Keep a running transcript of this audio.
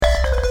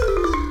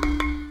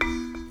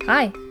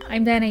Hi,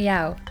 I'm Dana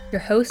Yao, your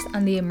host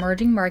on the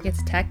Emerging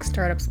Markets Tech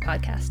Startups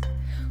podcast.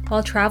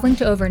 While traveling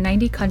to over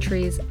 90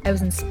 countries, I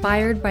was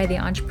inspired by the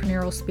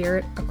entrepreneurial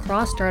spirit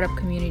across startup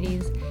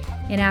communities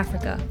in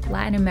Africa,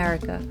 Latin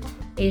America,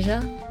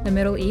 Asia, the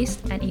Middle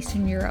East, and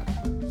Eastern Europe.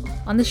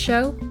 On the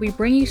show, we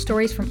bring you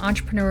stories from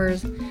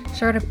entrepreneurs,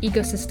 startup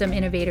ecosystem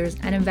innovators,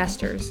 and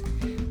investors.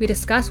 We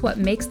discuss what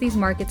makes these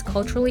markets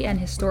culturally and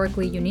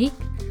historically unique,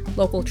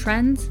 local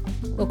trends,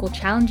 local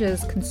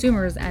challenges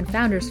consumers and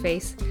founders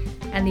face,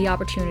 and the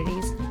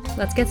opportunities.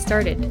 Let's get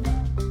started.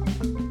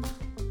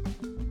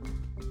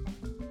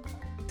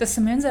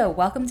 Dosunmu,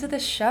 welcome to the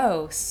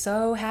show.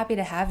 So happy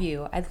to have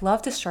you. I'd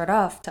love to start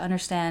off to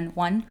understand,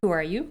 one, who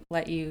are you?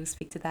 Let you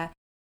speak to that.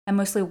 And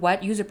mostly,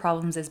 what user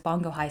problems is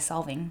Bongo Hai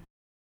solving?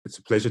 It's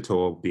a pleasure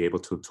to be able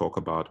to talk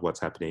about what's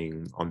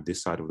happening on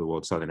this side of the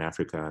world, Southern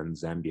Africa and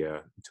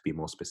Zambia, to be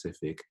more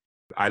specific.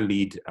 I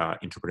lead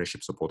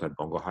entrepreneurship support at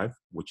Bongo Hive,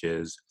 which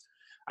is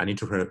an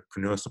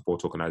entrepreneur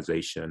support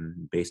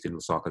organization based in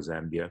Lusaka,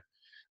 Zambia,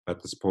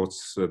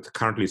 that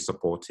currently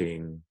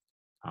supporting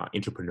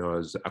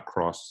entrepreneurs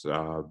across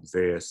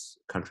various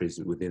countries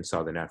within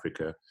Southern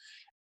Africa.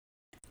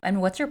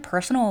 And what's your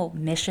personal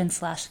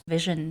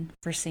mission/vision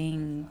for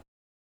seeing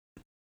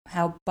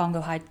how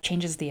Bongo Hai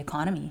changes the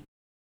economy?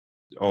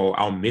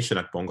 Our mission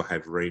at Bongo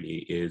Hive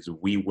really is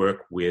we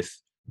work with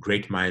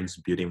great minds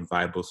building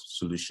viable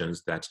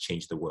solutions that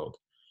change the world.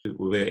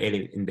 We're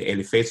in the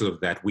early phases of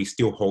that. We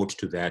still hold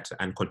to that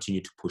and continue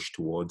to push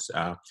towards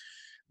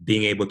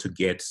being able to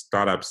get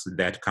startups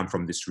that come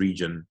from this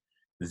region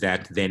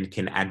that then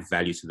can add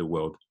value to the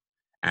world.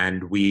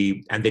 And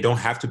they don't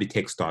have to be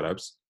tech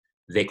startups.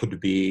 They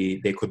could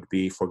be,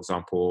 for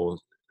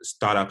example,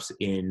 startups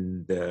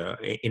in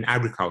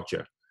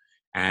agriculture.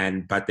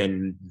 But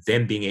then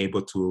them being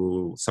able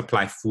to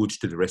supply food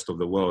to the rest of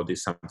the world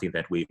is something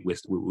that we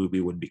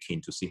would be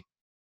keen to see.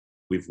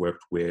 We've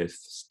worked with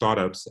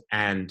startups,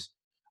 and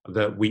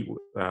we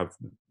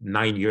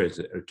 9 years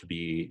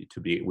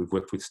we've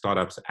worked with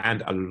startups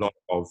and a lot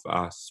of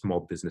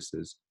small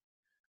businesses,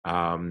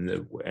 in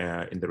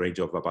the range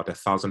of about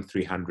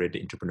 1,300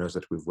 entrepreneurs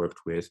that we've worked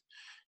with.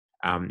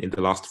 In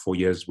the last 4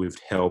 years, we've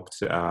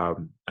helped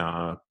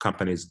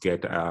companies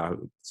get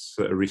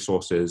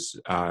resources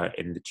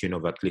in the tune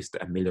of at least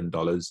 $1 million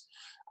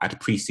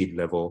at pre-seed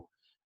level.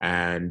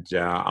 And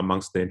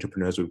amongst the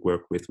entrepreneurs we've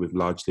worked with, we've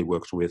largely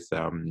worked with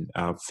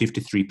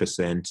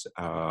 53%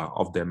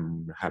 of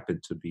them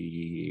happen to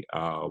be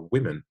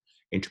women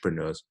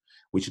entrepreneurs,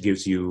 which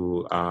gives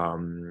you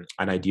an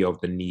idea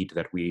of the need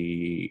that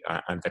we're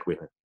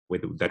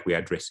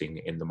addressing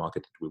in the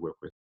market that we work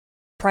with.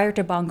 Prior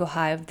to Bongo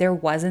Hive, there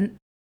wasn't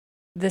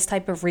this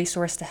type of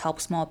resource to help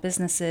small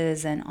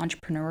businesses and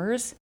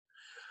entrepreneurs.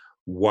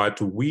 What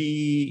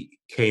we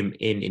came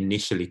in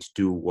initially to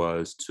do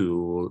was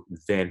to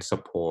then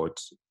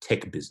support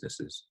tech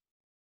businesses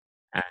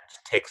and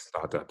tech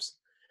startups.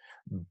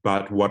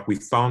 But what we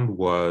found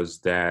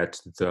was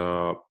that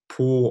the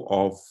pool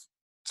of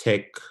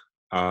tech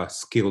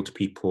skilled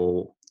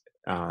people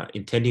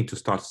intending to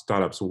start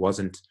startups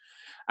wasn't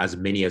as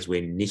many as we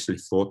initially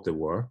thought there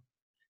were.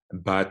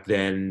 But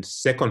then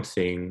second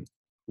thing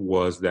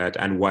was that,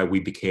 and why we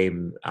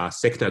became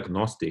sector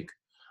agnostic,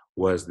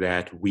 was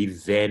that we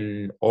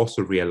then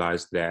also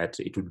realized that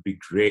it would be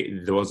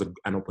great, there was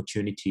an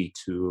opportunity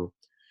to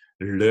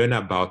learn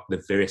about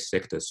the various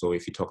sectors. So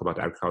if you talk about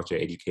agriculture,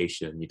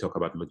 education, you talk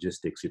about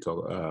logistics, you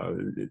talk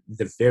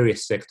the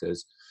various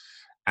sectors,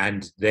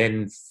 and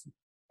then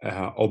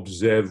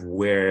observe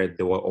where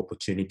there were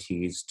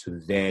opportunities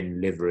to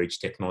then leverage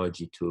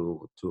technology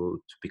to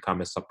become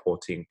a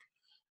supporting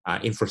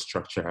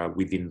infrastructure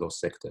within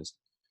those sectors.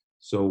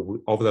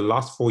 So over the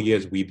last 4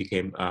 years, we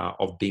became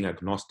of being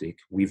agnostic.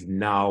 We've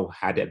now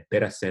had a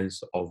better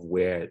sense of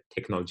where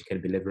technology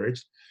can be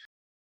leveraged.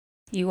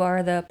 You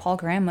are the Paul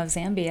Graham of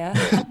Zambia.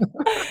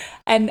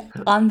 And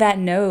on that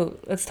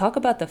note, let's talk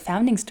about the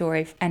founding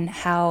story and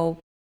how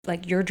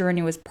your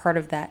journey was part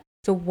of that.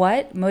 So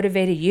what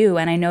motivated you?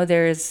 And I know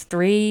there's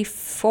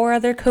 4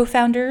 other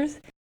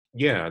co-founders.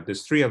 Yeah,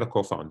 there's 3 other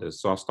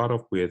co-founders. So I'll start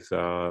off with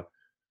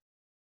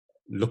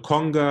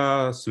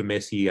Lukonga,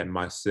 Slumesi, and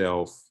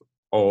myself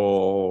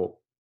all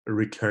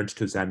returned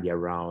to Zambia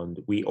around.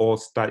 We all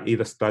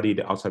either studied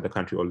outside the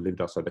country or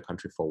lived outside the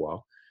country for a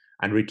while,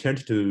 and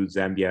returned to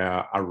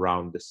Zambia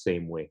around the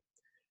same way.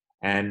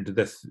 And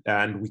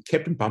we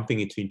kept bumping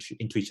into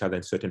each other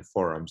in certain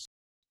forums.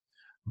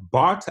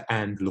 Bart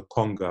and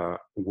Lukonga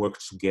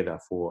worked together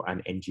for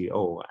an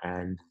NGO,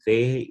 and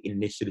they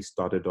initially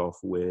started off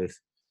with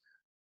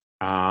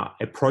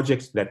a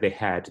project that they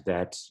had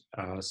that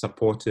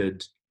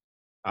supported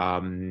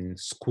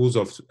schools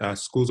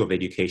of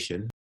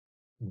education,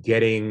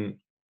 getting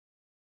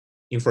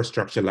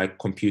infrastructure like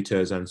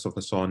computers and so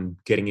on,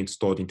 getting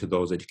installed into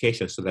those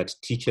educations, so that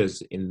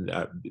teachers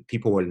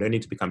people who were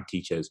learning to become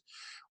teachers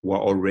were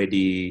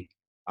already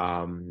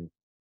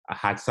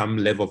had some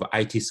level of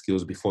IT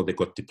skills before they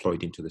got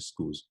deployed into the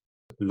schools.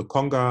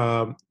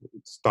 Lukonga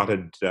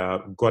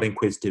got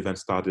inquisitive and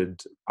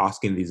started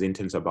asking these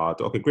interns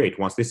about, okay, great,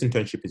 once this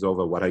internship is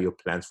over, what are your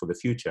plans for the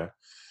future?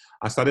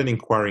 I started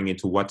inquiring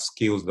into what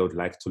skills they would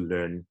like to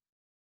learn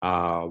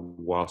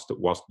whilst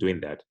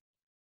doing that.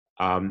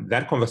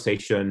 That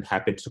conversation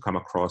happened to come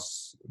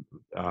across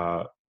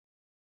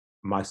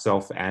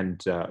myself and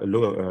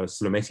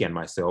Slumesi and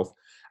myself,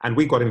 and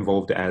we got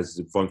involved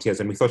as volunteers,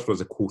 and we thought it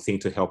was a cool thing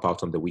to help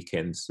out on the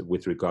weekends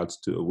with regards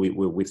to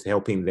with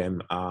helping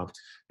them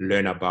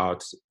learn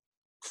about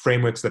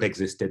frameworks that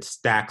existed,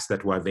 stacks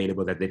that were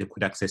available that they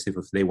could access if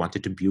they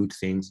wanted to build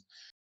things.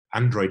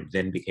 Android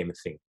then became a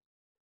thing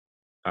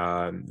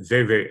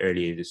very, very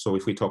early. So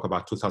if we talk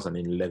about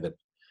 2011,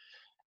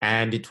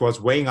 and it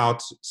was weighing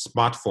out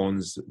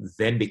smartphones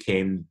then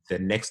became the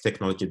next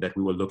technology that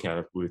we were looking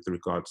at with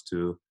regards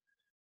to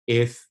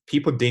if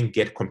people didn't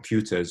get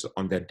computers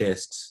on their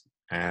desks,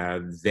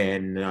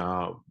 then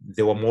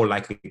they were more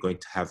likely going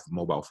to have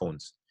mobile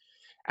phones.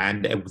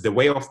 And the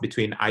way off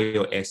between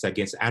iOS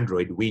against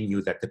Android, we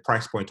knew that the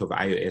price point of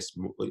iOS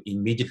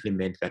immediately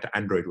meant that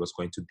Android was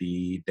going to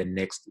be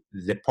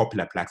the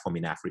popular platform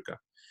in Africa.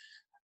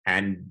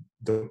 And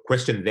the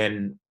question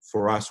then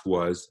for us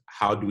was,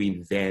 how do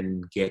we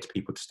then get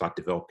people to start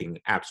developing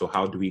apps? Or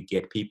how do we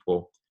get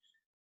people,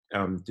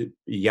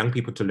 young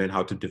people to learn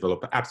how to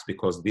develop apps?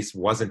 Because this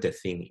wasn't a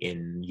thing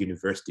in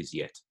universities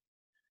yet.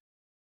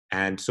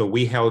 And so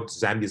we held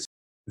Zambia's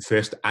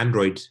first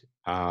Android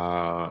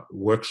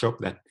workshop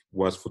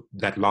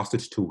that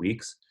lasted 2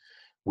 weeks.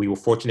 We were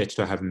fortunate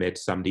to have met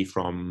somebody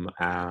from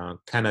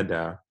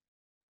Canada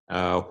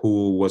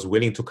who was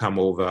willing to come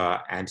over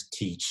and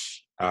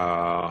teach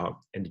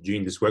and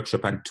during this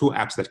workshop. And two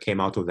apps that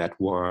came out of that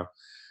were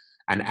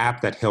an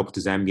app that helped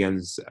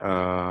Zambians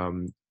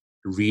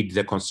read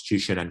the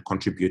constitution and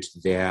contribute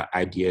their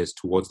ideas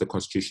towards the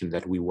constitution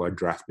that we were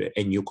drafting,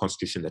 a new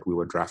constitution that we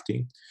were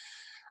drafting.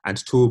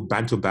 And two,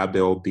 Bantu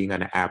Babel being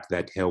an app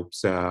that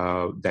helped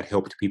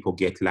people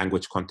get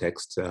language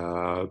context,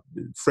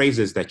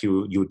 phrases that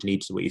you'd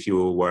need to, if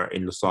you were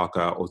in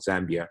Lusaka or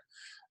Zambia,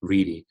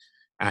 really,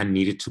 and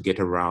needed to get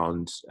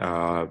around.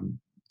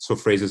 So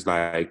phrases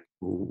like,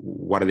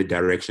 what are the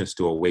directions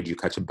to, or where do you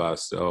catch a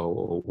bus,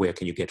 or where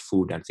can you get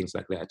food, and things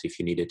like that, if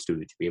you needed to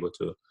be able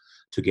to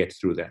get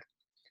through that.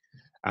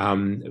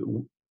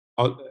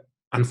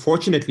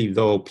 Unfortunately,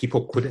 though,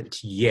 people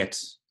couldn't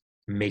yet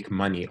make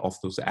money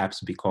off those apps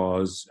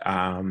because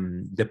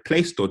the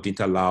Play Store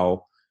didn't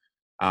allow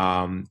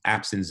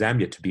apps in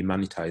Zambia to be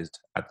monetized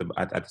at the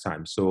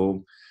time.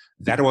 So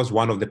that was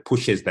one of the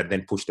pushes that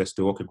then pushed us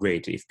to, okay,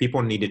 great. If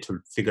people needed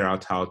to figure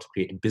out how to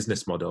create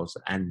business models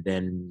and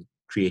then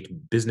create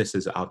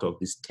businesses out of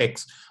these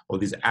texts or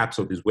these apps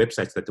or these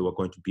websites that they were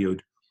going to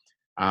build,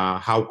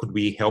 how could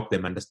we help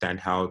them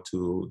understand how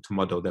to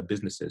model their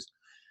businesses?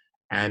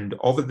 And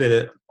over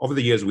the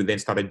years, we then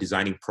started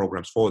designing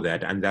programs for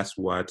that. And that's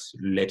what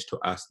led to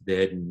us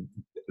then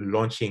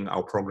launching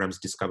our programs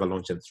Discover,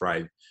 Launch, and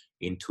Thrive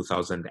in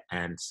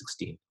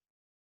 2016.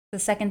 The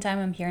second time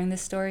I'm hearing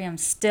this story, I'm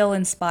still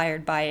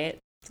inspired by it.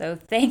 So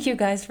thank you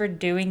guys for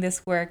doing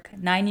this work.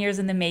 9 years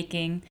in the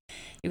making.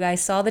 You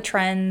guys saw the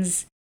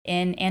trends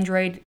in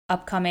Android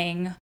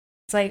upcoming.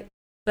 It's like,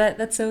 but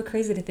that's so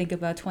crazy to think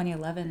about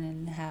 2011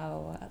 and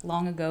how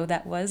long ago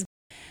that was.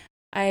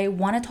 I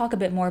want to talk a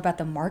bit more about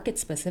the market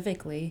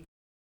specifically.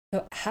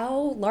 So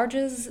how large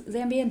is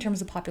Zambia in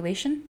terms of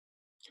population?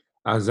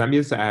 Zambia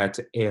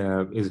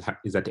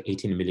is at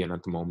 18 million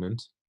at the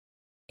moment.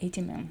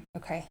 18 million.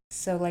 Okay.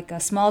 So like a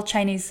small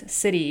Chinese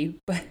city,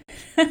 but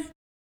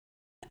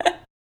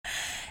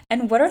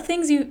and what are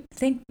things you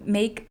think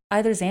make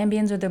either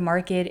Zambians or the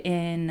market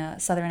in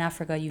Southern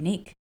Africa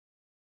unique?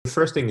 The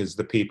first thing is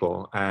the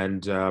people,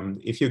 and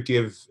if you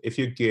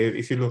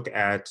look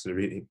at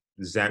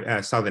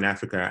Southern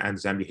Africa and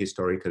Zambia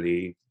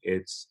historically,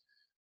 it's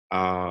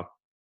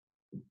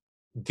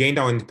gained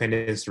our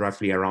independence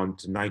roughly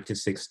around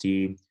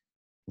 1960.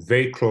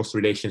 Very close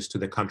relations to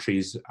the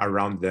countries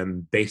around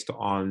them based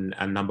on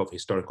a number of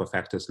historical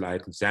factors,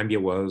 like Zambia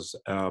was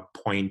a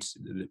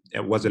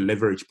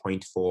leverage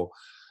point for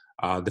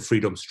the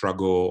freedom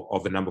struggle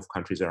of a number of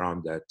countries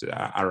around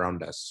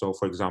us. So,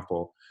 for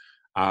example,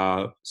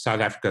 South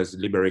Africa's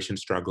liberation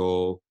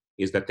struggle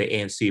is that the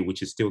ANC,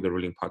 which is still the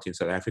ruling party in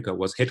South Africa,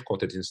 was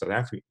headquartered in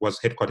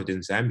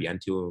Zambia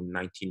until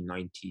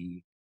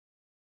 1990,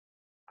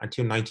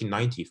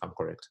 if I'm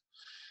correct.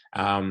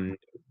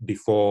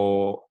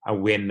 Before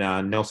when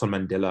Nelson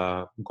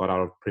Mandela got out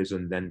of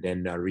prison, then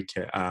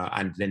returned,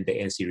 and then the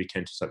ANC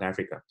returned to South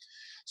Africa.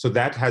 So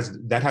that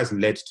has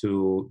led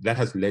to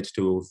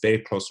very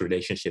close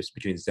relationships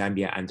between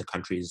Zambia and the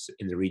countries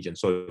in the region.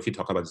 So if you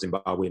talk about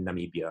Zimbabwe,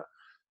 Namibia,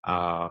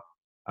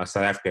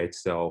 South Africa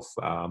itself,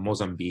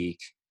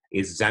 Mozambique,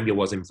 Zambia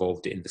was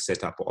involved in the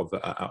setup of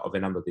a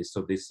number of this.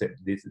 So this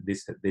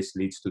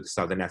leads to the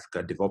Southern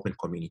Africa Development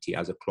Community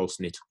as a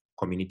close-knit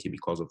community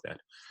because of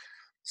that.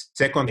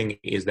 Second thing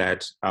is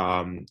that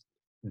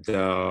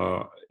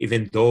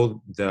even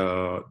though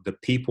the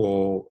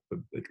people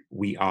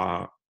we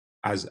are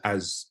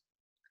as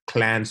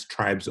clans,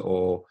 tribes,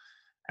 or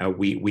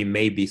we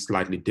may be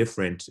slightly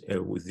different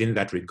within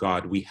that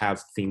regard. We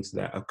have things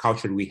that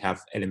culturally, we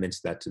have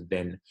elements that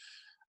then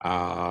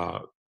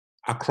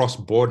across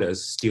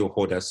borders still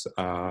hold us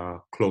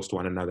close to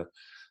one another.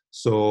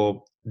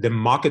 So the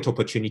market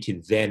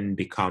opportunity then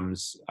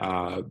becomes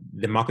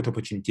within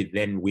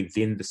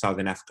the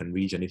Southern African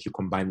region, if you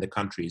combine the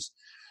countries,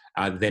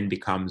 then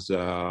becomes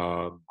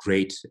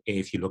great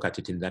if you look at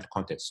it in that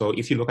context. So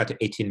if you look at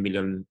 18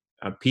 million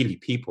Pili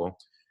people,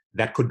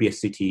 that could be a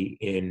city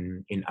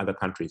in other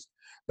countries.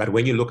 But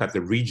when you look at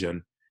the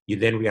region, you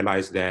then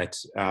realize that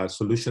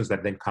solutions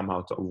that then come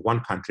out of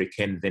one country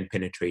can then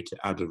penetrate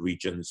other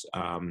regions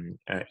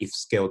if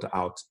scaled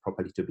out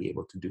properly to be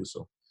able to do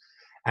so.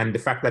 And the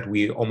fact that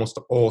we almost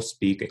all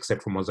speak,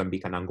 except for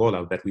Mozambique and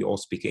Angola, that we all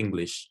speak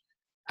English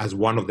as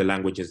one of the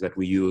languages that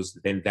we use,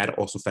 then that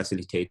also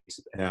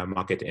facilitates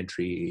market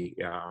entry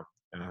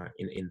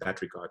in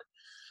that regard.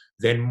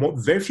 Then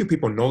very few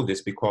people know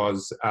this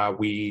because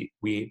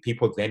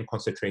people then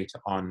concentrate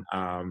on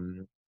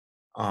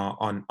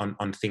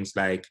things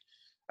like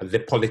the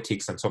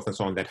politics and so forth and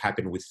so on that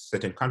happen with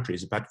certain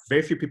countries. But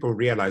very few people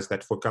realize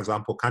that, for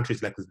example,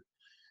 countries like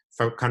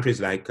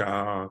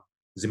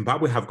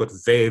Zimbabwe have got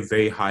very,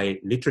 very high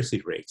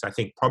literacy rates. I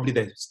think probably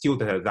they're still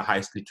the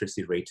highest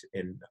literacy rate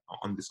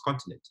on this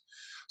continent.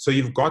 So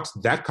you've got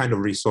that kind of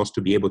resource to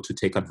be able to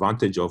take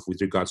advantage of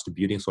with regards to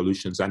building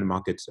solutions and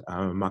market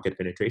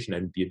penetration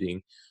and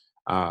building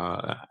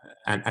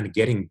and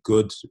getting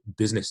good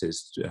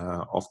businesses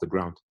off the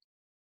ground.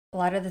 A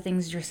lot of the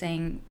things you're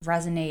saying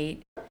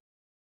resonate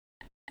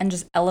and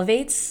just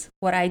elevates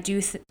what I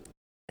do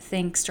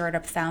think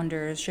startup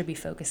founders should be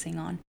focusing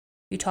on.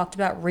 You talked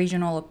about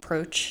regional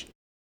approach.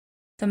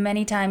 So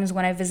many times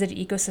when I visit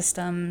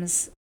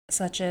ecosystems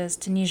such as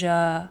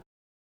Tunisia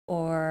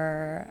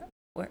or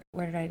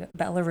where did I go?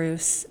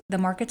 Belarus, the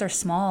markets are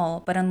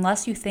small, but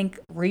unless you think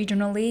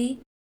regionally,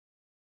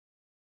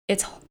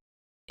 it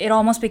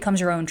almost becomes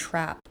your own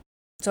trap.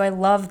 So I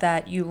love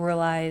that you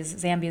realize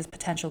Zambia's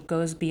potential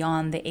goes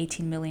beyond the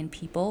 18 million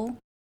people,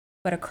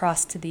 but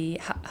across to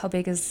how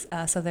big is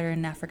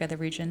Southern Africa, the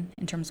region,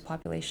 in terms of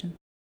population?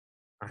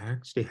 I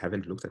actually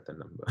haven't looked at the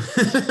number.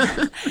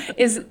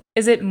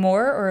 Is it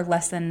more or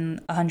less than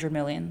 100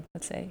 million,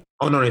 let's say?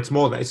 Oh, no, it's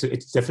more. It's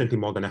definitely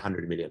more than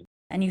 100 million.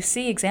 And you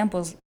see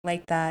examples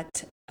like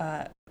that,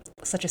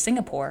 such as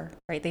Singapore,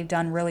 right? They've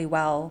done really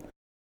well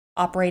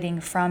operating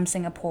from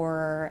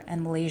Singapore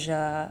and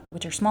Malaysia,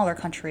 which are smaller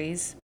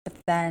countries, but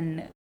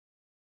then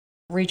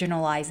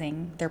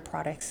regionalizing their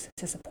products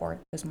to support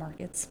those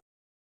markets.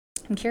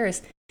 I'm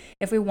curious,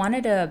 if we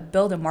wanted to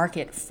build a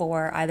market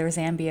for either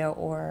Zambia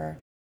or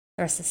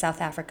the rest of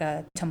South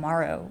Africa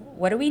tomorrow,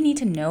 what do we need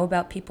to know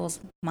about people's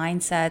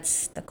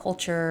mindsets, the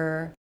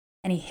culture,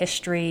 any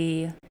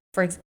history?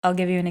 I'll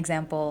give you an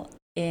example.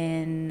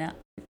 In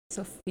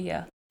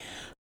Sofia,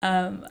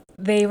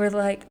 they were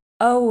like,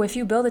 oh, if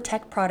you build a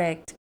tech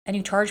product and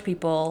you charge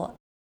people,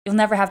 you'll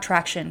never have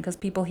traction because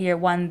people here,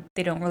 one,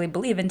 they don't really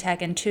believe in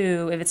tech, and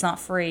two, if it's not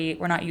free,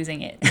 we're not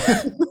using it.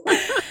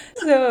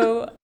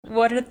 So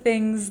what are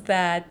things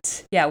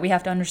that, we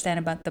have to understand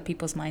about the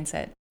people's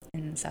mindset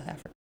in South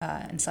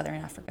Africa, in Southern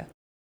Africa?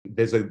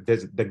 There's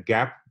the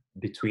gap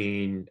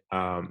between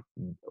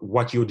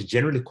what you would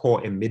generally call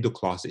a middle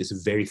class is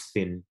very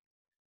thin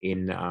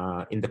in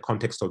the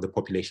context of the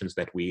populations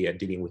that we are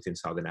dealing with in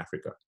Southern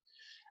Africa.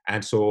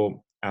 And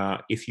so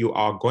if you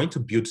are going to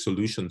build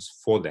solutions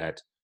for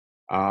that,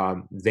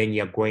 then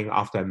you're going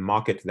after a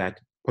market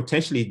that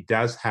potentially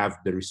does have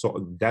the resource,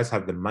 does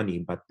have the money,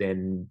 but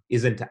then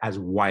isn't as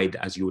wide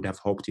as you would have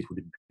hoped it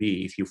would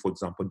be if you, for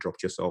example,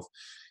 dropped yourself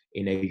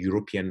in a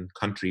European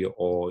country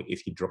or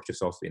if you dropped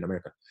yourself in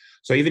America.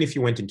 So even if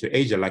you went into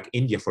Asia, like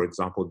India, for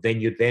example,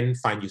 then you then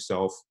find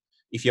yourself,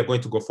 if you're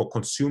going to go for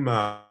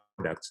consumer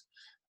products,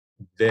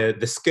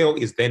 the scale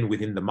is then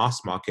within the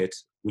mass market,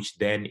 which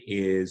then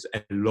is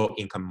a low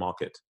income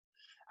market.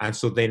 And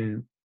so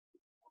then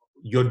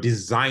your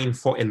design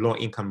for a low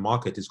income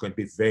market is going to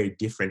be very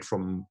different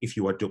from if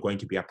you were going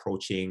to be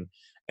approaching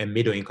a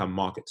middle income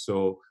market.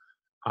 So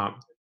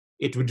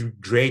it would be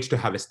great to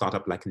have a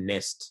startup like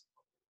Nest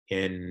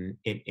in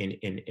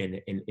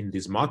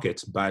these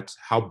markets, but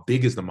how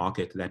big is the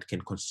market that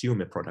can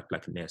consume a product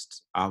like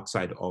Nest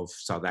outside of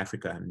South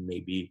Africa and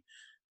maybe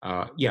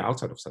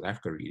outside of South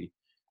Africa really?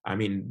 I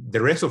mean,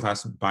 the rest of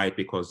us buy it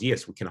because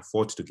yes, we can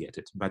afford to get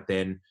it, but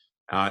then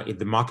if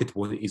the market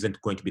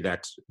isn't going to be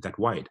that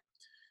wide.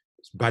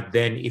 But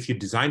then if you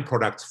design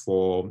products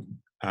for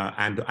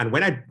and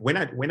when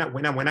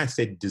I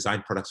say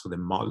design products for the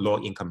low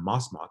income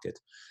mass market,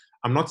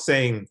 I'm not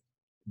saying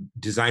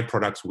design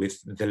products with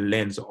the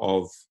lens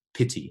of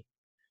pity.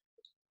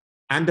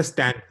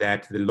 Understand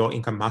that the low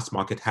income mass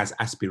market has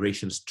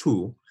aspirations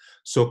too.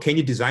 So can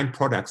you design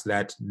products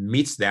that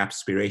meets their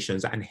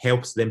aspirations and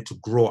helps them to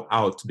grow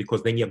out?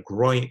 Because then you're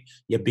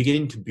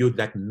beginning to build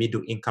that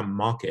middle income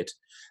market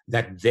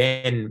that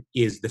then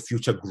is the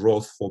future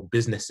growth for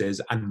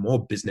businesses and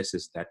more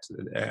businesses that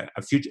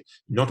a future,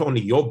 not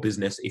only your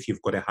business, if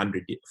you've got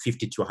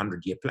 50 to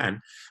 100-year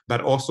plan, but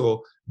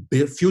also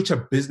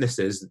future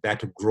businesses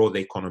that grow the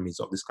economies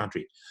of this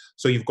country.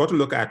 So you've got to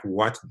look at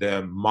what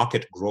the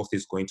market growth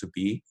is going to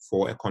be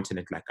for a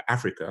continent like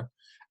Africa,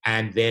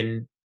 and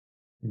then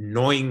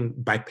knowing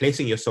by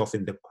placing yourself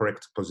in the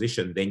correct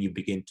position, then you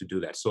begin to do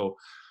that. So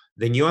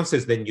the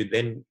nuances then you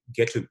then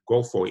get to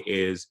go for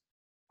is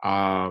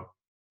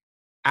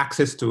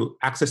access to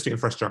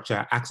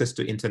infrastructure, access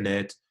to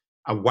internet.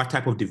 What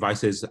type of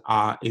devices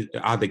are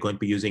they going to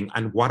be using,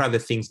 and what are the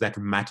things that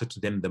matter to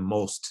them the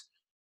most?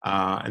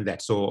 And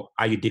that. So,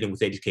 are you dealing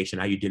with education?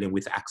 Are you dealing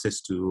with access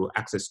to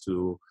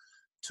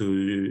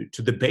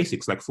the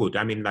basics like food?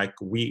 I mean, like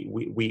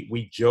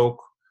we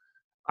joke.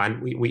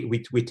 And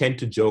we tend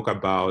to joke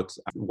about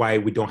why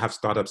we don't have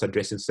startups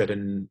addressing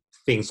certain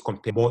things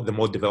compared to the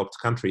more developed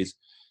countries.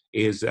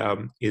 Is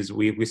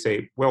we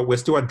say, well, we're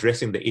still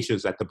addressing the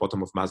issues at the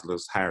bottom of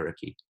Maslow's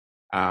hierarchy.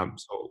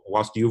 So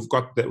whilst you've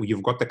got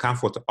the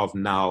comfort of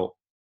now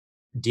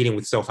dealing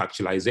with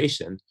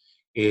self-actualization,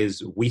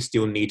 is we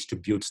still need to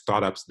build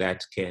startups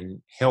that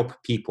can help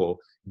people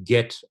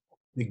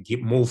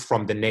move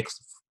from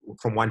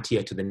one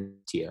tier to the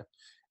next tier.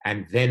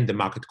 And then the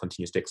market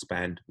continues to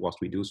expand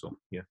whilst we do so.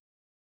 Yeah.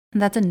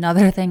 That's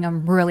another thing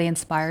I'm really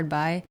inspired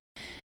by.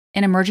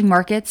 In emerging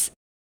markets,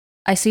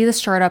 I see the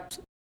startups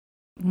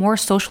more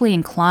socially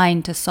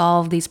inclined to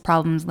solve these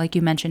problems, like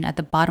you mentioned, at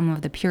the bottom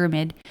of the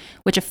pyramid,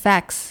 which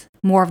affects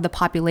more of the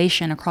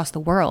population across the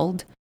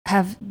world.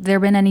 Have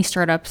there been any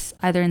startups,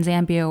 either in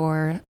Zambia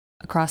or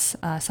across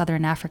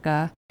Southern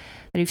Africa,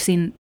 that you've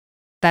seen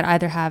that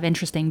either have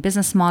interesting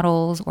business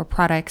models or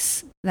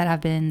products that have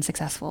been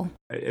successful?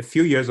 A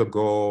few years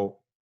ago,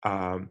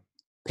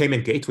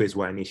 payment gateways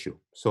were an issue.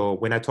 So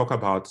when I talk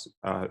about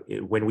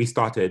when we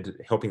started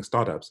helping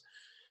startups,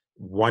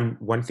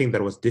 one thing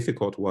that was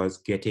difficult was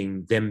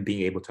getting them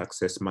being able to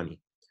access money.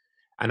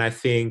 And I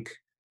think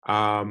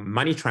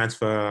money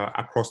transfer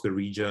across the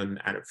region,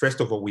 and first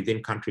of all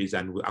within countries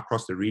and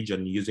across the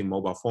region using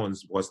mobile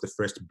phones, was the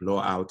first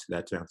blowout.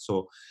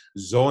 So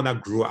Zona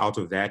grew out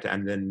of that,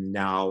 and then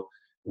now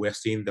we're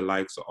seeing the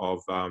likes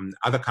of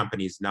other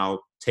companies now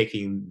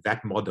taking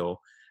that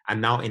model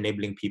and now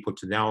enabling people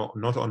to now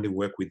not only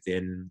work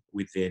within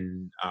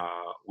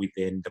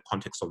the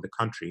context of the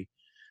country,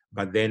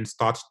 but then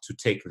start to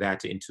take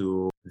that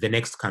into the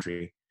next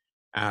country,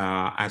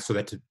 and so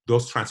that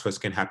those transfers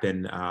can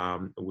happen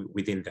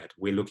within that.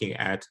 We're looking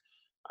at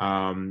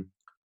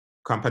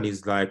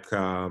companies like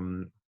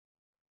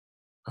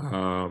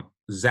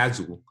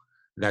Zazu,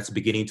 that's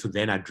beginning to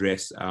then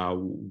address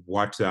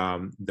what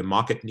the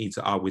market needs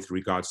are with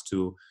regards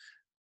to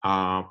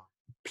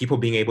people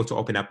being able to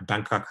open up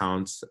bank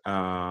accounts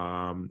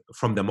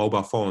from the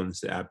mobile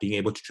phones, being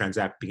able to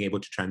transact, being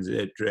able to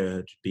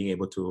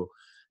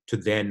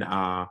then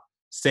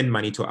send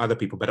money to other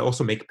people, but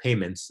also make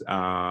payments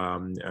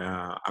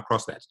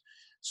across that.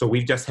 So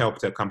we've just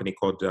helped a company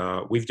called,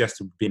 we've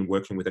just been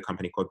working with a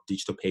company called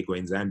Digital Paygo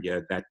in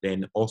Zambia that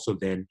then also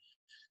then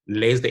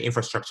lays the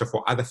infrastructure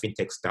for other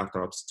fintech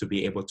startups to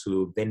be able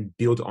to then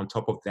build on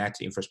top of that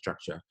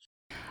infrastructure.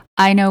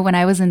 I know when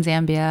I was in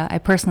Zambia, I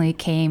personally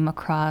came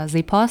across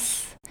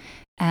Zipos.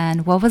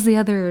 And what was the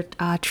other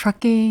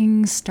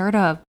trucking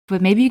startup?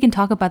 But maybe you can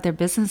talk about their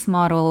business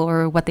model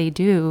or what they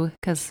do,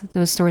 because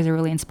those stories are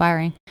really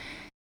inspiring.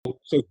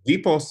 So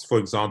Zipos, for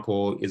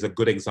example, is a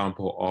good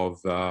example of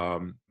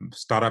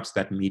startups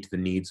that meet the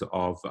needs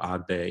of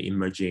the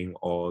emerging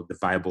or the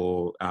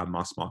viable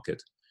mass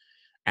market.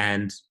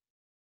 And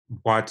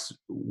what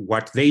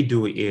they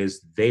do is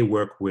they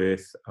work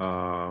with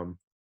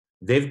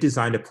they've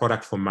designed a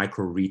product for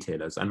micro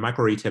retailers, and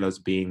micro retailers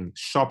being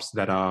shops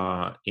that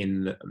are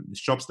in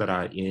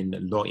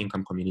low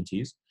income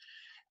communities,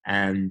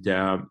 and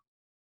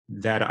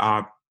that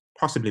are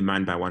possibly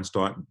manned by one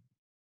store,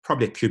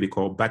 probably a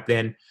cubicle. But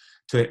then,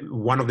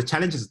 one of the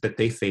challenges that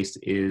they face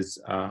is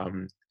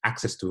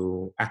access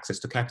to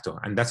capital,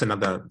 and that's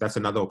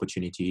another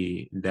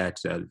opportunity that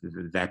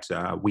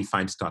we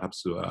find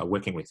startups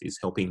working with, is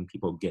helping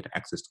people get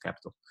access to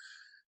capital,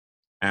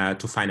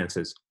 to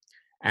finances.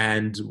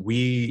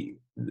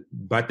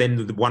 But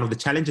then one of the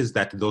challenges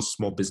that those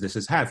small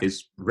businesses have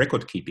is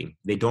record keeping.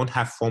 They don't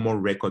have formal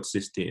record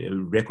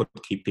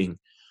keeping,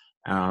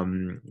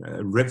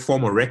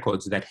 formal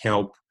records that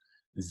help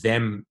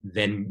them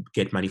then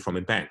get money from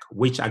a bank,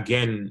 which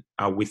again,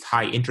 with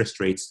high interest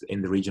rates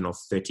in the region of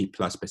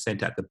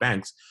 30+% at the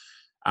banks,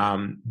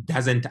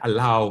 doesn't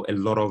allow a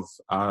lot of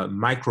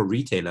micro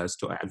retailers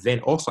to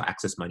then also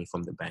access money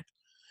from the bank.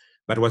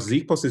 But what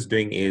Zipos is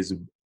doing is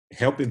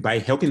helping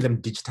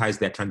them digitize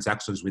their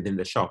transactions within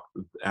the shop,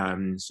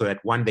 so that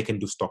one, they can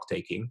do stock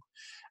taking,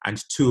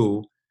 and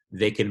two,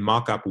 they can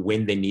mark up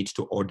when they need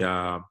to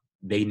order.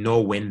 They know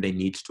when they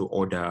need to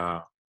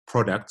order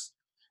products,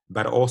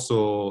 but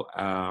also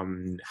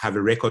have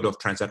a record of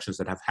transactions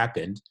that have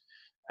happened.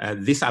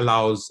 This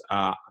allows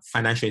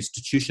financial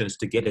institutions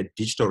to get a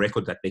digital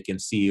record that they can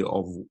see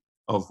of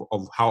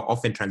how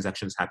often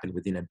transactions happen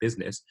within a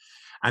business,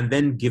 and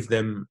then give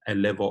them a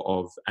level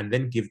of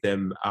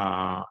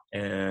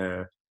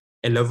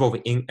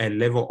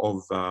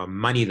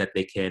money that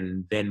they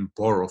can then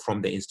borrow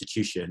from the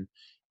institution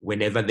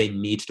whenever they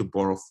need to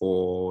borrow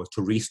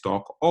to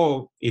restock,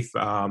 or if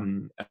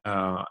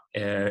a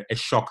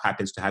shock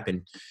happens to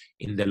happen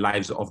in the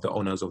lives of the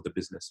owners of the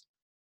business.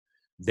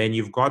 Then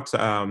you've got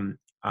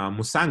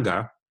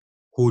Musanga,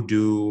 who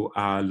do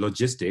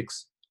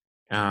logistics,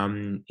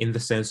 in the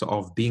sense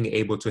of being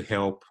able to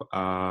help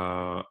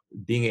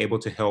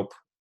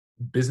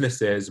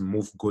businesses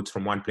move goods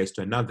from one place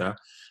to another,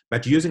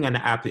 but using an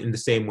app in the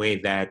same way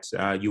that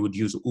you would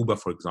use Uber,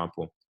 for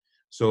example.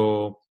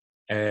 So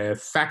a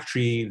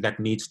factory that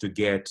needs to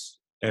get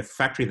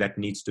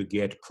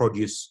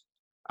produce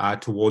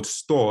towards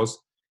stores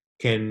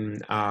can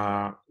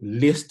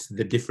list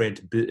the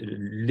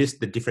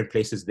different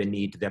places they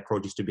need their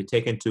produce to be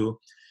taken to,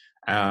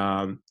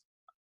 and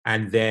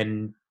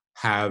then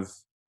have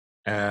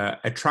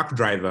a truck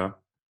driver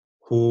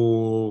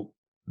who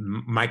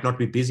might not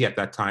be busy at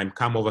that time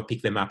come over,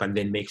 pick them up, and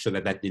then make sure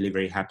that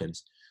delivery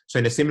happens. So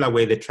in a similar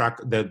way,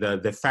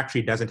 the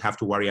factory doesn't have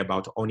to worry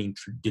about owning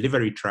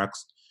delivery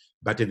trucks,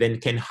 but it then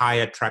can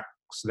hire trucks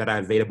that are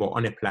available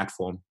on a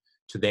platform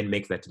to then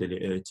make that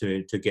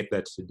to get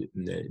that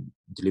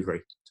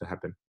delivery to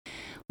happen.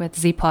 With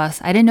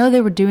ZPOS, I didn't know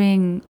they were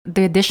doing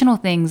the additional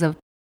things of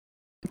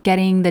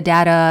getting the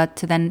data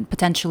to then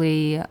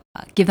potentially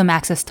give them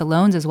access to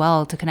loans as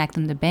well, to connect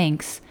them to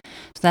banks.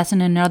 So that's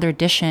in another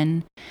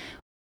addition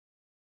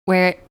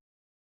where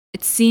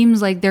it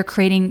seems like they're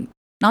creating,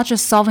 not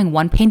just solving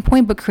one pain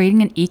point, but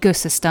creating an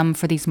ecosystem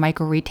for these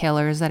micro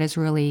retailers that is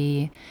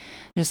really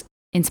just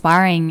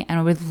inspiring. And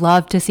I would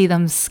love to see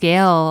them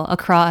scale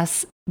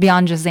across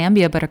beyond just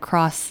Zambia, but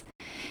across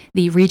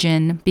the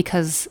region,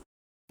 because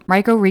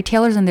micro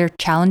retailers and their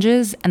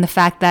challenges and the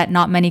fact that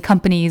not many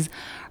companies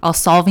are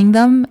solving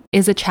them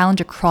is a challenge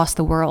across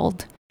the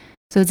world.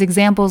 So it's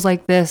examples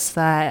like this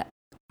that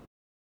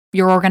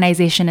your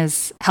organization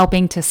is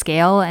helping to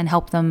scale and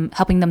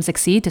helping them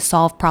succeed to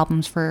solve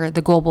problems for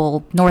the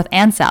global north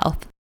and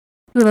south.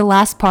 So the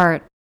last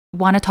part,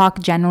 want to talk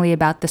generally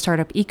about the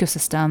startup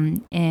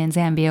ecosystem in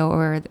Zambia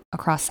or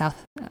across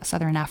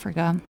southern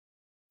Africa.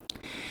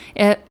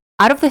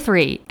 Out of the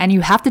three, and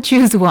you have to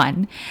choose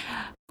one,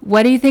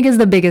 what do you think is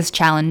the biggest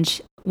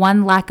challenge?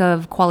 One, lack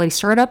of quality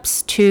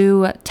startups.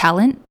 Two,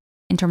 talent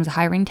in terms of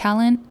hiring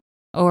talent,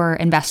 or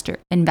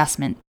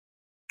investment.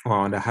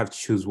 Oh, and I have to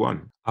choose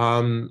one.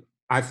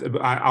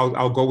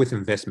 I'll go with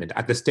investment.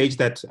 At the stage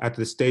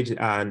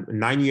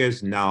 9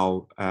 years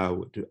now,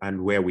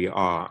 and where we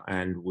are,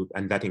 and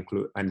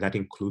that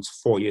includes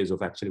 4 years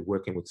of actually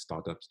working with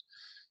startups.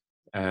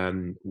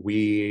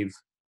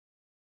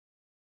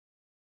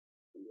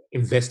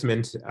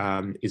 Investment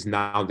is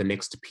now the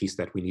next piece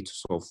that we need to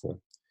solve for.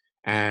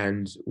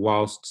 And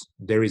whilst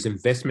there is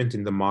investment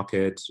in the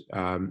market,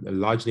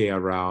 largely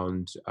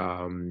around,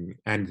 and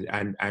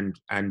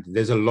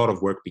there's a lot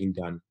of work being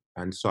done,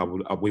 and so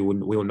we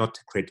will not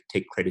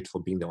take credit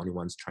for being the only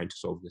ones trying to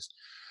solve this.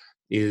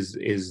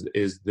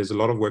 There's a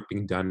lot of work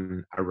being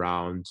done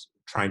around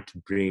trying to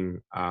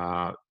bring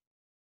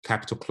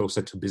capital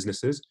closer to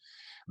businesses.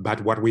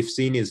 But what we've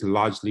seen is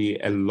largely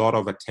a lot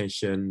of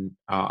attention,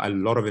 a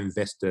lot of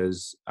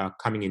investors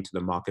coming into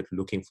the market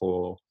looking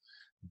for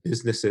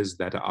businesses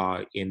that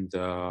are in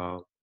the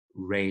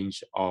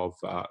range of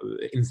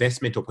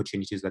investment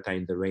opportunities that are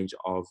in the range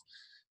of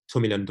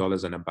 $2 million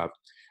and above.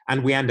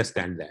 And we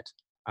understand that,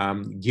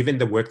 given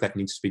the work that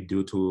needs to be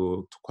done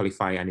to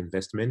qualify an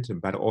investment,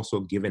 but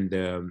also given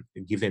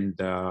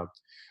the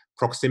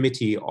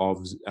proximity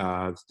of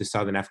the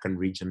Southern African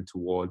region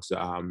towards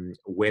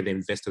where the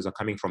investors are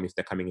coming from, if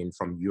they're coming in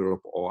from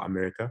Europe or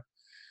America.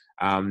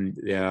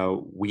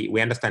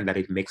 We understand that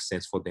it makes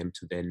sense for them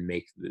to then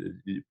make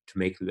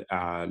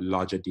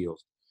larger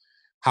deals.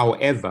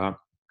 However,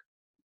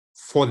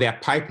 for their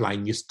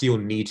pipeline, you still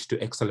need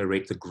to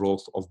accelerate the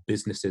growth of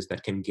businesses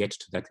that can get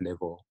to that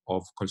level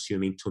of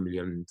consuming $2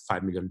 million,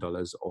 $5 million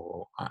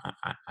or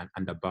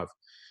and above.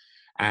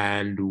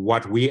 And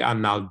what we are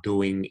now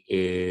doing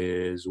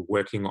is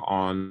working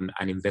on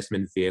an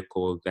investment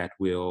vehicle that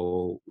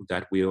will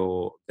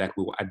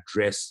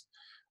address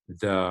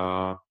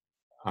the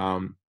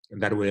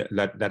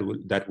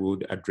that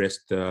would address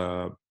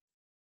the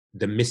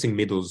missing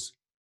middles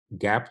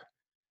gap,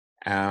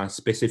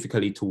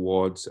 specifically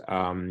towards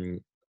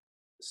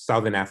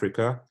Southern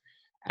Africa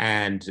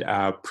and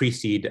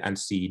pre-seed and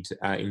seed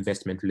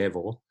investment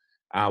level,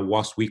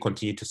 whilst we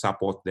continue to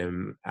support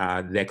them,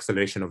 the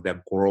acceleration of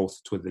their growth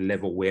to the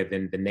level where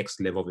then the next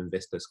level of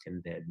investors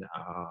can then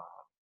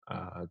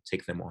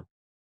take them on.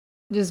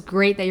 It is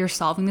great that you're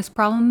solving this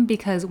problem,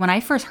 because when I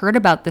first heard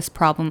about this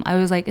problem, I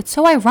was like, it's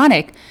so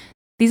ironic.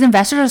 These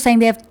investors are saying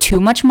they have too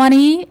much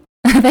money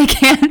they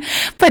can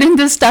put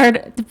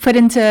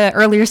into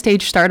earlier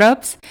stage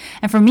startups.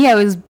 And for me, I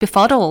was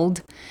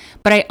befuddled,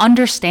 but I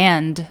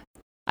understand.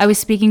 I was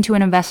speaking to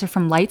an investor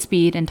from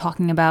Lightspeed and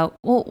talking about,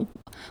 well,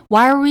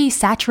 why are we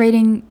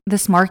saturating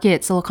this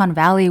market, Silicon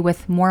Valley,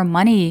 with more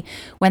money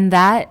when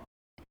that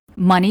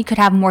money could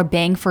have more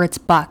bang for its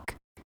buck?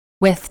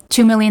 With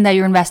 2 million that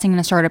you're investing in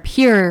a startup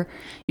here,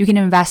 you can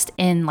invest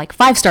in like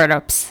 5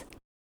 startups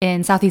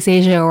in Southeast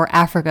Asia or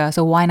Africa.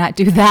 So why not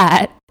do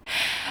that?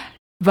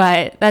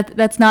 But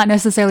that's not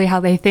necessarily how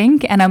they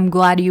think. And I'm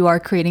glad you are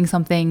creating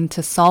something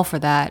to solve for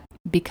that,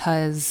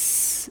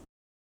 because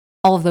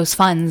all of those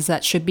funds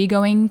that should be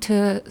going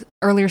to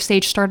earlier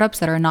stage startups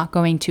that are not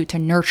going to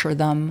nurture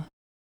them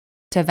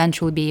to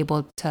eventually be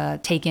able to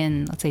take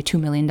in, let's say, $2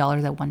 million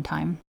at one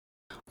time.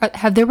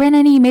 Have there been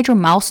any major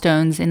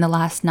milestones in the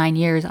last 9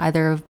 years,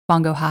 either of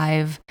Bongo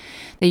Hive,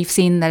 that you've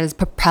seen that has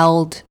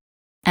propelled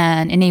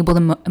and enabled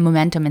a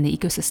momentum in the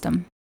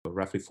ecosystem?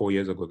 Roughly 4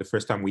 years ago, the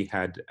first time we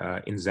had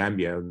in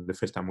Zambia, the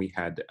first time we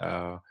had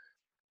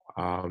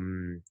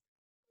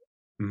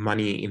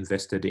money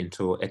invested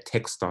into a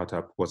tech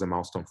startup was a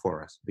milestone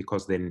for us,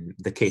 because then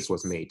the case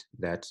was made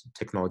that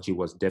technology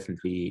was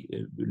definitely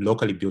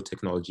locally built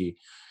technology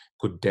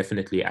could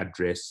definitely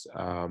address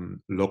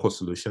local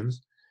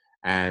solutions,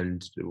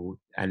 and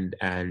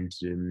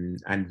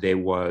there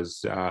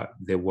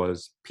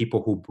was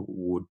people who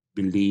would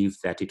believe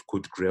that it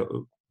could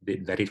grow,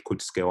 that it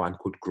could scale and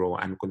could grow,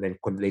 and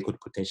they could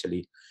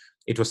potentially,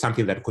 it was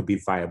something that could be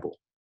viable.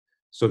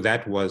 So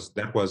that was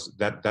a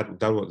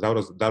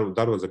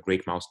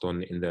great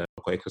milestone in the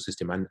local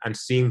ecosystem, and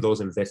seeing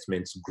those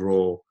investments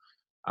grow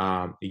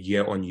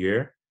year on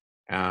year,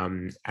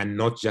 and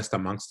not just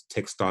amongst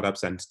tech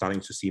startups, and starting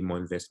to see more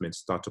investments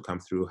start to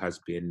come through has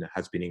been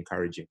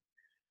encouraging.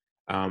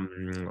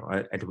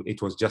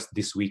 It was just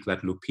this week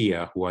that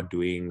Lupia, who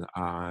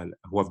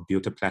have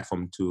built a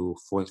platform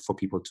for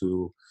people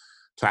to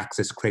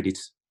access credit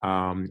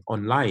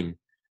online,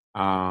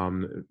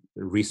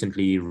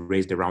 recently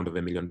raised a round of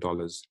 $1 million,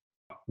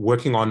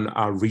 working on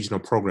our regional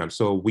programs.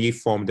 So we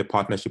formed a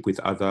partnership with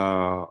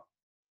other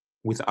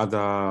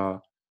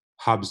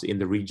hubs in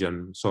the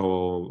region.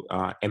 So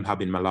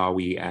M-Hub in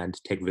Malawi and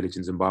Tech Village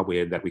in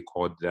Zimbabwe, that we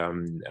called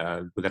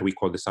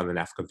the Southern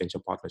Africa Venture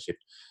Partnership.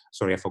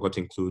 Sorry, I forgot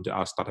to include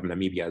our startup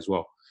Namibia as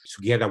well.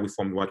 Together, we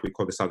formed what we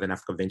call the Southern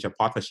Africa Venture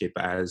Partnership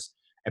as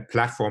a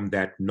platform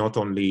that not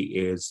only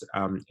is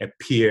a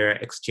peer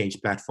exchange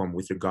platform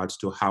with regards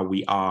to how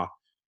we are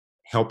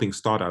helping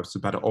startups,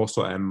 but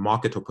also a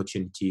market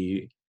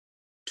opportunity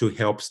to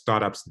help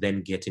startups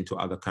then get into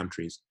other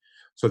countries.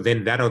 So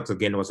then that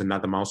again was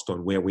another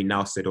milestone where we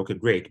now said, okay,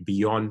 great,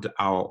 beyond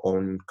our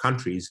own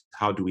countries,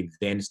 how do we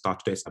then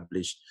start to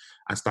establish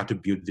and start to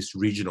build this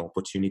regional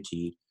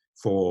opportunity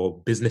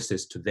for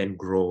businesses to then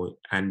grow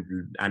and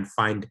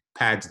find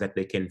pads that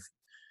they can,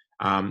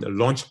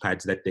 launch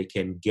pads that they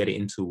can get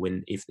into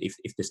if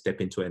they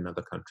step into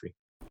another country.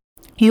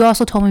 You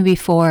also told me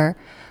before,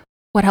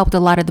 what helped a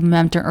lot of the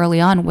momentum early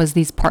on was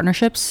these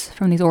partnerships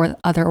from these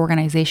other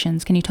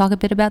organizations. Can you talk a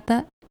bit about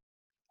that?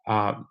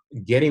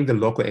 Getting the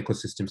local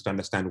ecosystems to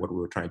understand what we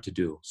were trying to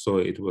do. So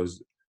it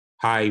was,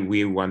 hi,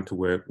 we're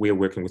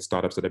working with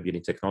startups that are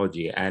building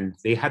technology, and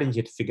they hadn't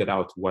yet figured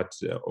out what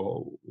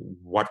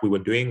we were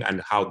doing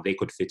and how they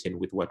could fit in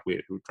with what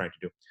we were trying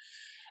to do.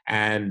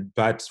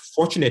 But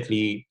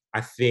fortunately, I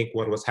think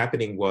what was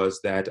happening was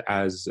that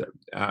as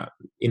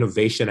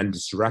innovation and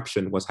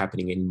disruption was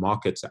happening in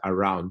markets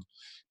around,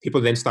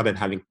 people started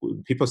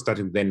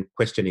then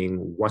questioning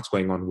what's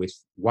going on with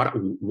what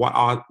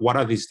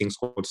are these things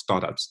called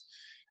startups,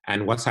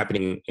 and what's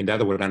happening in the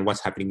other world, and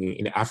what's happening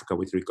in Africa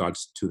with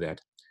regards to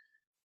that.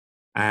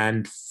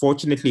 And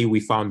fortunately, we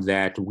found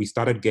that we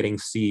started getting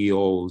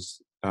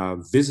CEOs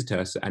visit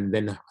us, and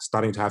then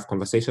starting to have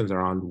conversations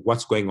around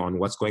what's going on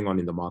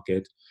in the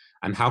market,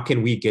 and how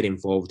can we get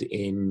involved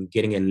in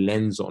getting a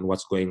lens on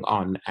what's going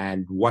on,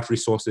 and what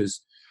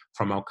resources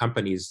from our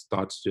companies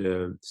start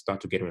to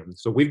get in.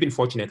 So we've been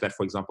fortunate that,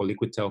 for example,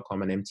 Liquid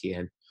Telecom and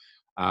MTN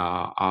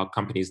are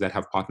companies that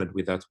have partnered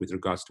with us with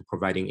regards to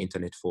providing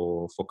internet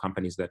for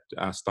companies that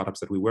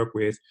startups that we work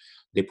with.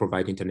 They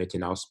provide internet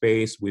in our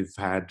space. We've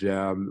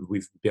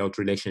built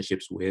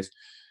relationships with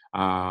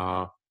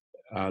law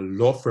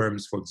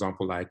firms, for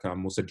example, like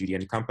Musa Dudi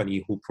and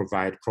Company, who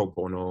provide pro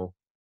bono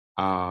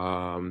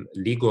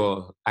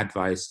legal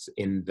advice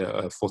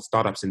for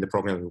startups in the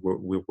program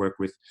we work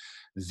with.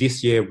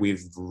 This year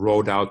we've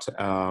rolled out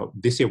a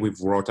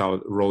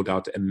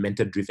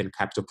mentor-driven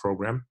capital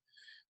program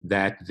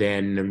that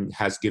then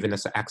has given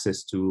us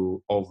access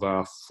to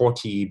over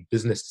 40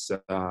 business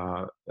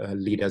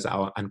leaders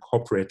and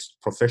corporate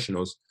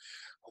professionals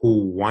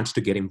who want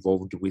to get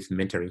involved with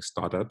mentoring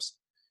startups.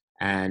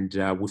 And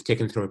we've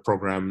taken through a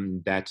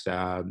program that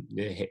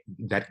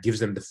gives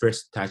them the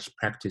first touch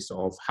practice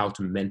of how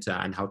to mentor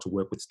and how to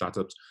work with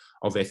startups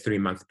over a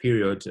 3-month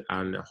period,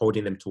 and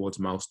holding them towards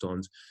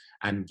milestones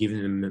and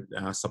giving them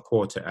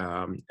support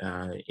in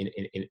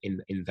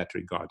that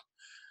regard.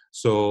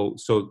 So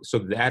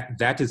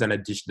that is an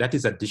addition, that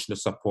is additional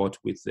support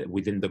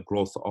within the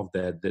growth of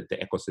the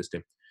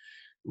ecosystem.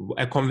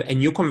 A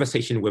new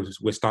conversation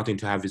we're starting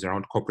to have is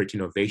around corporate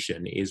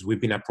innovation. Is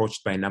we've been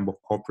approached by a number of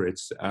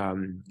corporates,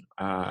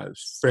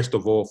 first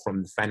of all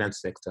from the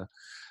finance sector,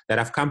 that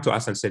have come to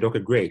us and said, okay,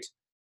 great,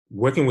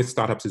 working with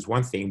startups is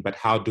one thing, but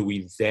how do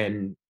we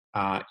then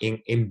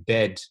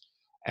embed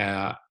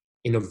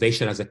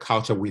innovation as a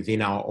culture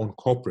within our own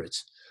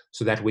corporates,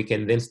 so that we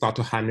can then start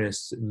to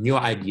harness new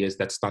ideas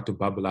that start to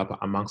bubble up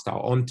amongst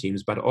our own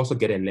teams, but also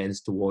get a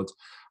lens towards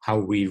how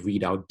we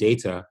read our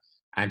data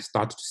and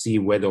start to see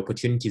where the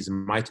opportunities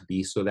might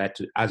be, so that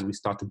as we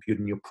start to build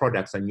new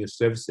products and new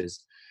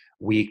services,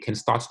 we can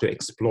start to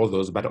explore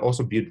those, but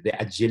also build the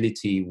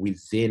agility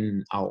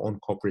within our own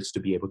corporates to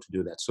be able to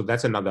do that. So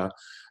that's another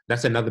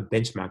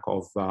benchmark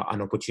of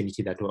an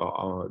opportunity that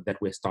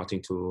we're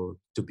starting to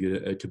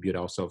build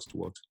ourselves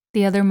towards.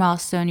 The other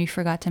milestone you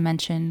forgot to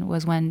mention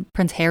was when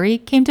Prince Harry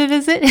came to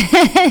visit.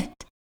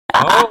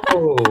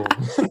 Oh,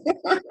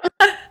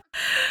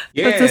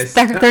 yes.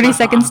 That's a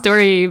 30-second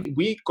story.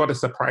 We got a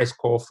surprise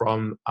call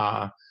from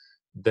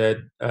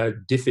the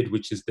DFID,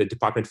 which is the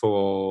Department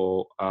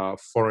for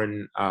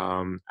Foreign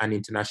and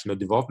International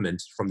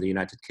Development from the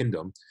United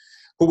Kingdom,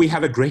 who we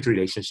have a great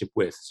relationship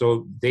with.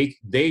 So they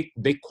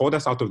called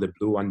us out of the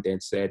blue and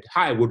then said,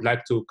 "Hi, I would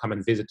like to come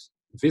and visit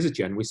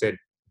you." And we said,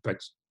 "But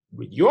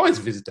you always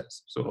visit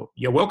us, so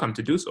you're welcome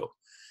to do so."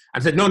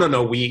 And said, "No,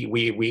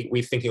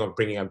 we're thinking of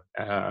bringing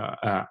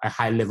a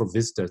high level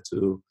visitor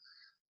to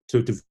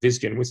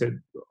visit you." And we said,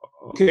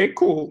 "Okay,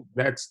 cool.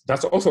 That's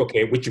also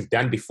okay," which you've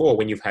done before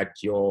when you've had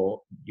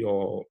your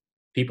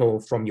people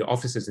from your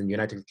offices in the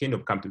United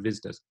Kingdom come to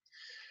visit us.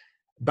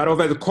 But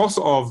over the course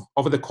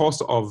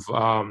of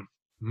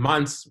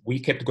months, we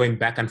kept going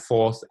back and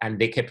forth, and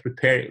they kept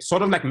preparing,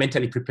 sort of like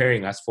mentally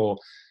preparing us for,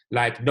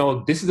 like,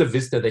 no, this is a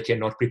visitor that you're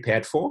not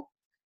prepared for.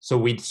 So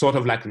we sort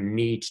of like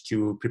need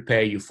to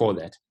prepare you for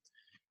that.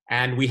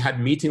 And we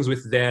had meetings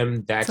with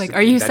them. That's like,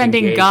 are you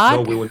sending engaged.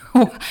 God? No,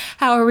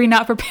 how are we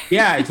not prepared?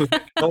 Yeah, it was,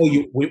 no,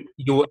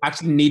 you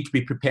actually need to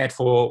be prepared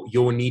for,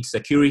 you will need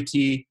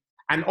security.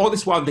 And all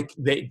this while,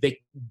 they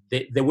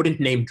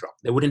wouldn't name drop.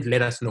 They wouldn't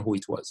let us know who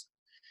it was.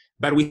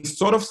 But we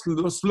sort of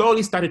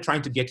slowly started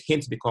trying to get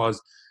hints, because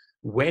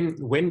when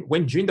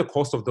during the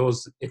course of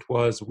those, it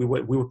was, we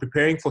were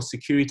preparing for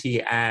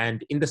security,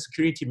 and in the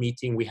security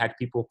meeting, we had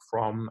people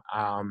from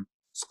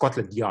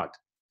Scotland Yard.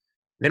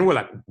 Then we're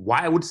like,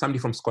 why would somebody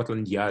from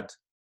Scotland Yard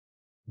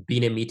be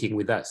in a meeting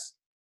with us?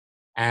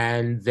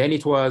 And then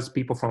it was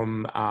people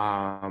from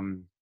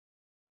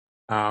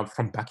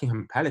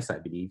Buckingham Palace, I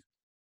believe,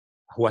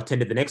 who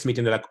attended the next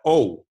meeting. They're like,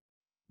 oh,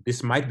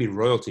 this might be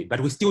royalty,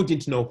 but we still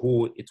didn't know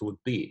who it would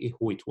be,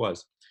 who it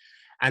was,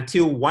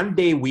 until one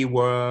day we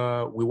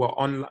were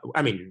on,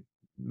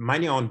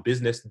 minding our own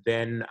business.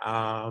 Then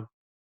I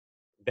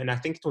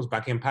think it was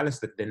Buckingham Palace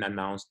that then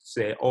announced,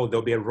 say, oh,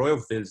 there'll be a royal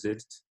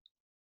visit,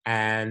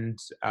 and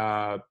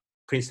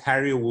Prince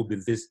Harry will be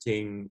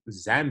visiting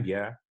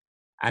Zambia,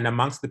 and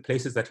amongst the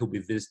places that he'll be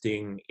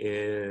visiting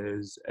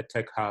is a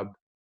tech hub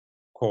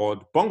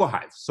called Bongo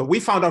Hive. So we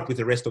found out with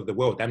the rest of the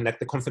world, and like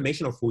the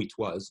confirmation of who it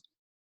was.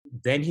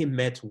 Then he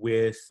met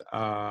with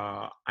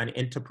an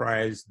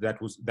enterprise that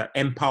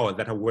Empower,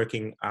 that are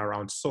working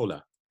around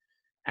solar.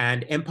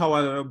 And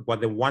Empower was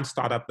the one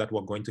startup that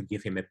were going to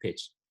give him a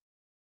pitch.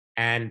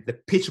 And the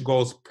pitch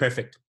goes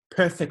perfect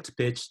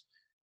pitch.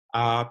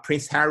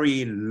 Prince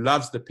Harry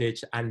loves the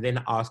pitch and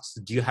then asks,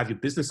 do you have your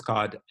business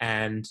card?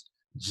 And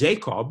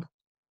Jacob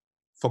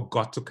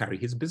forgot to carry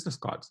his business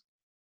cards.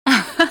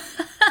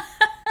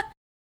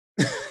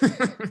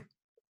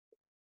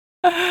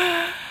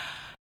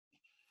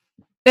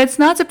 It's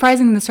not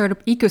surprising in the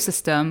startup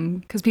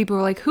ecosystem, because people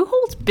are like, who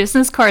holds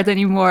business cards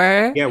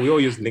anymore? Yeah, we all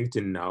use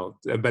LinkedIn now.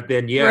 But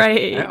then,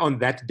 on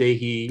that day,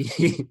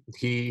 he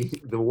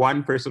the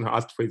one person who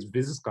asked for his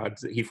business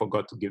cards, he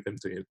forgot to give them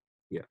to him.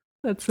 Yeah.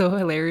 That's so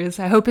hilarious.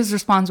 I hope his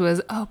response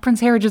was, oh,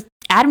 Prince Harry, just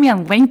add me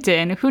on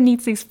LinkedIn. Who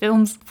needs these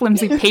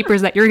flimsy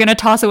papers that you're going to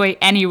toss away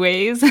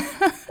anyways?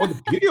 Well,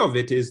 the beauty of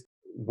it is,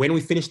 when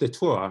we finished the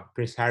tour,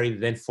 Prince Harry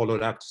then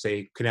followed up to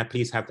say, can I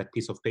please have that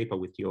piece of paper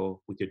with your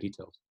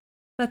details?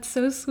 That's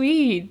so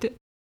sweet.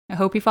 I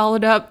hope he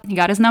followed up. He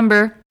got his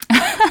number.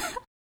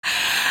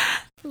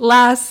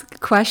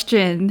 Last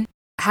question.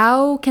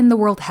 How can the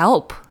world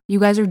help? You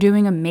guys are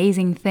doing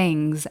amazing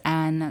things.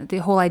 And the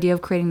whole idea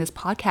of creating this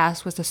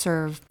podcast was to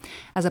serve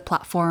as a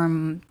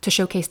platform to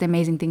showcase the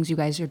amazing things you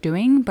guys are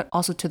doing, but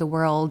also to the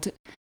world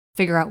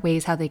figure out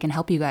ways how they can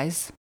help you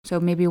guys. So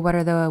maybe what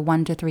are the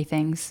 1 to 3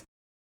 things?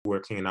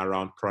 Working in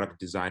around product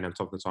design and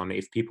so on.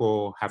 If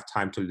people have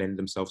time to lend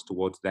themselves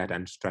towards that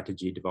and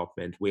strategy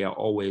development, we are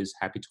always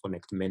happy to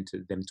connect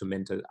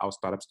our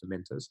startups to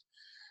mentors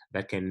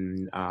that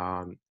can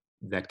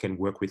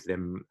work with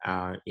them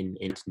in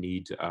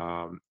need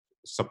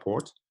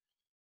support.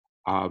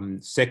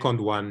 Second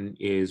one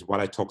is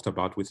what I talked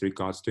about with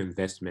regards to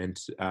investment.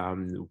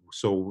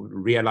 So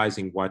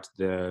realizing what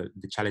the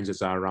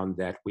challenges are around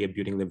that, we are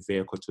building the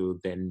vehicle to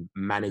then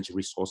manage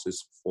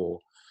resources for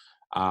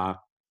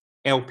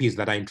LPs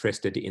that are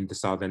interested in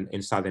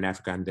Southern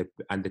Africa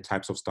and the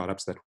types of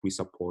startups that we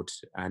support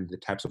and the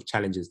types of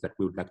challenges that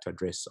we would like to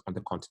address on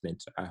the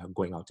continent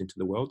going out into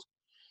the world.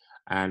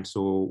 And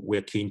so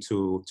we're keen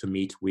to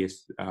meet with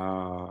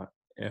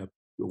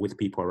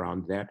people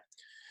around that.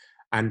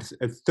 And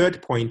a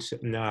third point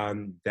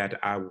that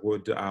I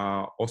would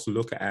also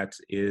look at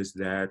is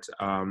that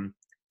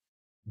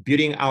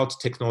building out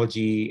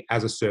technology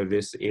as a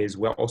service is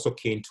we're also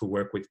keen to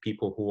work with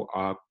people who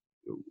are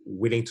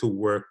willing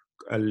to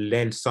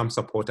lend some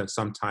support and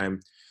some time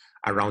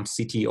around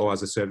CTO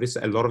as a service.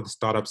 A lot of the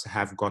startups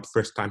have got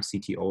first-time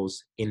CTOs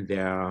in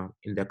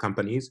their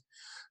companies.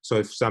 So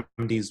if there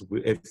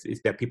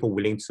are people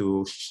willing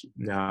to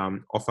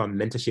offer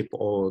mentorship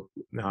or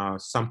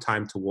some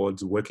time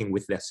towards working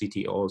with their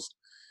CTOs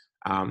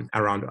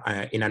around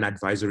in an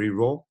advisory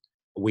role,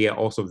 we are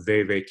also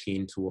very, very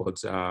keen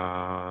towards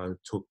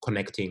to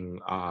connecting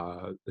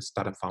the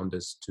startup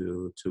founders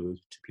to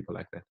people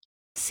like that.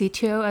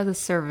 CTO as a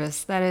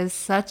service.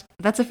 That's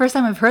the first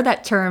time I've heard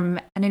that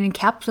term, and it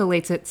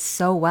encapsulates it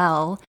so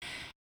well.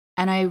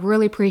 And I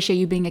really appreciate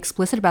you being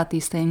explicit about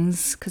these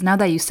things, because now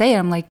that you say it,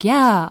 I'm like,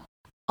 yeah,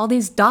 all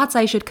these dots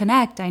I should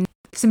connect.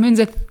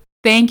 Simunza,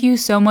 thank you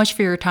so much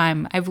for your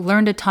time. I've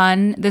learned a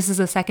ton. This is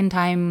the second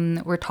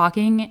time we're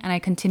talking, and I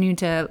continue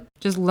to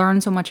just learn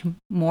so much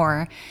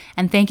more.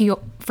 And thank you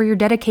for your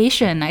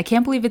dedication. I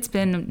can't believe it's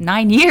been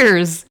 9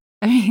 years.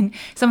 I mean,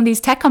 some of these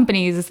tech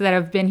companies that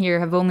have been here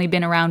have only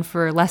been around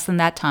for less than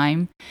that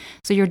time.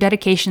 So your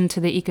dedication to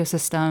the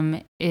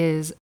ecosystem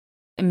is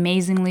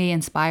amazingly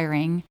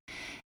inspiring.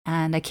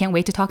 And I can't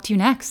wait to talk to you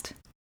next.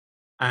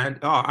 And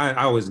I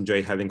always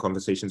enjoy having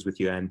conversations with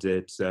you. And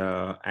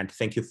and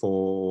thank you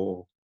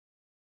for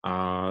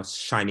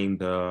shining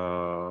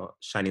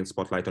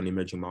spotlight on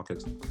emerging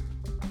markets.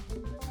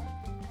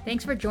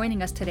 Thanks for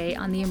joining us today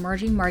on the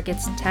Emerging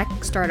Markets Tech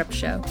Startup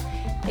Show.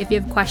 If you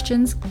have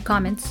questions,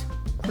 comments,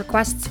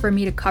 requests for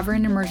me to cover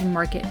an emerging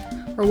market,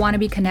 or want to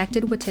be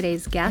connected with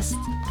today's guest,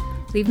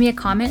 leave me a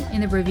comment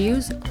in the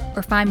reviews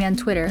or find me on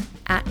Twitter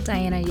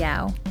 @Diana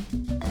Yao.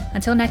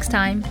 Until next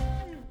time,